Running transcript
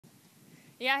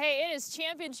Yeah, hey, it is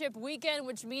championship weekend,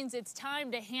 which means it's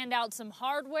time to hand out some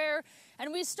hardware.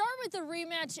 And we start with the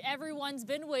rematch everyone's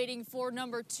been waiting for.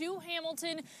 Number 2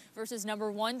 Hamilton versus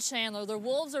number 1 Chandler. The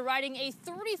Wolves are riding a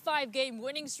 35-game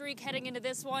winning streak heading into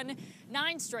this one,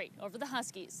 9 straight over the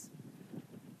Huskies.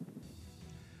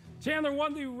 Chandler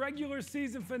won the regular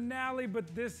season finale,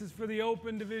 but this is for the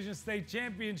Open Division State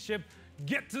Championship.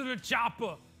 Get to the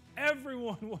chopper.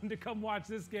 Everyone wanted to come watch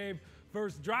this game.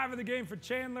 First drive of the game for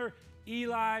Chandler,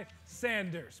 Eli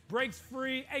Sanders. Breaks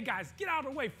free. Hey, guys, get out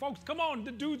of the way, folks. Come on,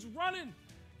 the dude's running.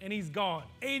 And he's gone.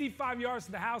 85 yards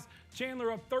to the house.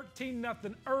 Chandler up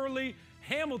 13-0 early.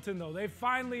 Hamilton, though, they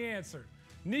finally answered.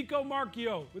 Nico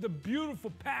Marchio with a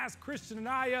beautiful pass. Christian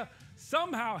Anaya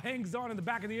somehow hangs on in the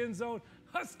back of the end zone.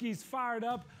 Huskies fired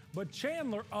up, but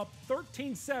Chandler up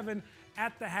 13-7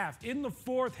 at the half. In the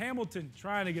fourth, Hamilton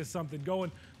trying to get something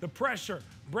going. The pressure,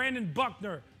 Brandon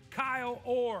Buckner, Kyle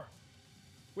Orr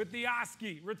with the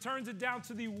Oski, returns it down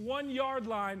to the 1-yard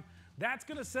line. That's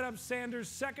going to set up Sanders'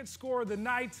 second score of the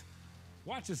night.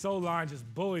 Watch this O-line just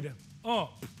bullied him.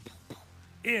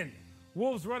 In.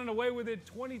 Wolves running away with it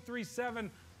 23-7,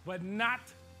 but not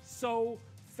so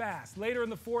fast. Later in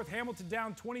the fourth, Hamilton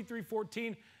down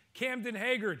 23-14. Camden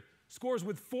Haggard scores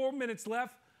with 4 minutes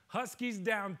left. Huskies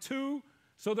down 2,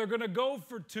 so they're going to go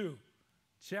for 2.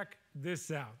 Check this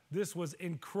out. This was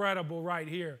incredible right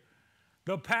here.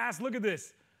 The pass, look at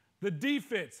this. The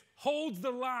defense holds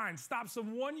the line, stops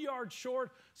them 1 yard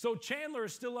short, so Chandler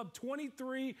is still up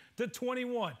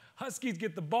 23-21. Huskies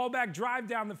get the ball back, drive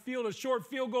down the field, a short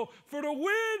field goal for the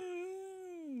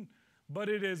win. But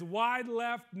it is wide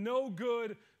left, no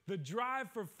good. The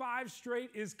drive for 5 straight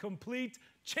is complete.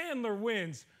 Chandler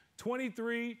wins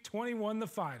 23-21 the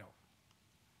final.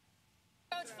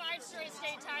 Coach, 5 straight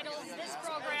state titles. This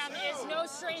program is no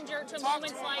stranger to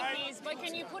moments like these, but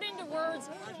can you put into words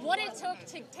what it took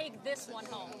to take this one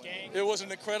home? It was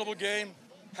an incredible game.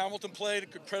 Hamilton played an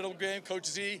incredible game. Coach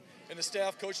Z and the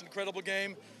staff coached an incredible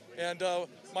game, and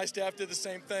my staff did the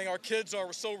same thing. Our kids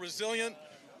are so resilient.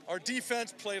 Our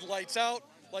defense played lights out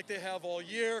like they have all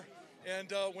year,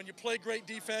 and when you play great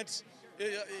defense, you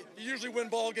usually win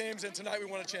ball games, and tonight we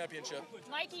won a championship.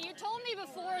 Mikey, you told me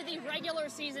before the regular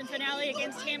season finale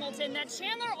against Hamilton that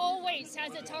Chandler always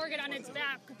has a target on its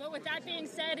back. But with that being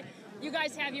said, you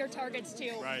guys have your targets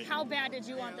too. Right. How bad did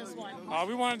you want this one?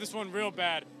 We wanted this one real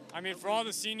bad. I mean, for all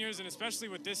the seniors, and especially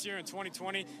with this year in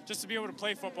 2020, just to be able to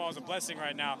play football is a blessing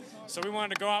right now. So we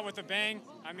wanted to go out with a bang.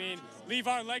 I mean, leave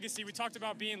our legacy. We talked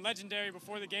about being legendary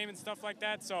before the game and stuff like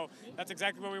that, so that's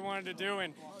exactly what we wanted to do.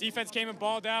 And defense came and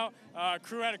balled out.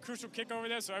 Crew had a crucial kick over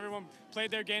there, so everyone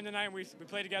played their game tonight, and we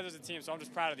played together as a team. So I'm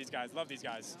just proud of these guys. Love these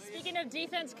guys. Speaking of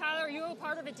defense, Kyler, you were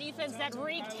part of a defense that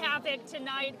wreaked havoc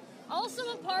tonight.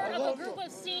 Also a part of a group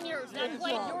of seniors that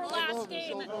played your last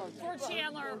game for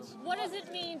Chandler. What does it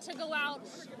mean to go out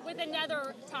with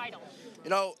another title? You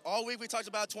know, all week we talked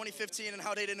about 2015 and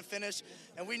how they didn't finish,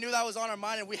 and we knew that was on our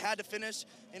mind and we had to finish.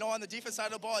 You know, on the defense side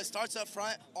of the ball, it starts up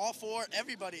front, all 4,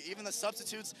 everybody, even the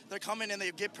substitutes, they're coming and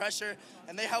they get pressure,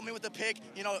 and they helped me with the pick.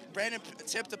 You know, Brandon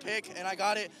tipped the pick, and I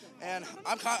got it, and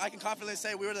I can confidently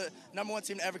say we were the #1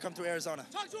 team to ever come through Arizona.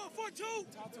 Talk to him, 4-2.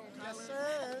 Talk to him, yes,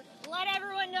 sir. Let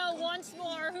everyone know once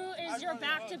more who is your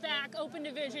back-to-back Open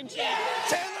Division champion.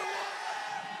 Chandler.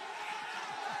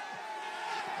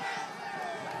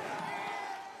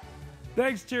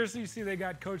 Thanks, cheers. So you see they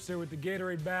got coach there with the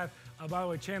Gatorade bath. By the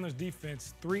way, Chandler's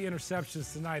defense, 3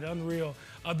 interceptions tonight, unreal.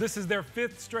 This is their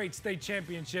 5th straight state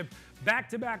championship.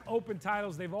 Back-to-back Open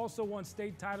titles. They've also won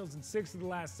state titles in 6 of the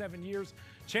last 7 years.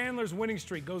 Chandler's winning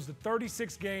streak goes to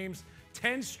 36 games,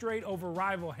 10 straight over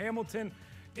rival Hamilton.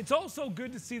 It's also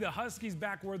good to see the Huskies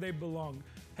back where they belong.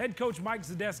 Head coach Mike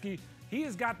Zadesky, he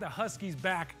has got the Huskies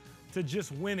back to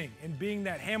just winning and being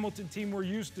that Hamilton team we're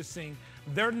used to seeing.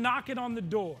 They're knocking on the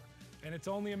door, and it's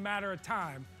only a matter of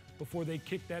time before they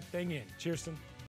kick that thing in. Cheerson.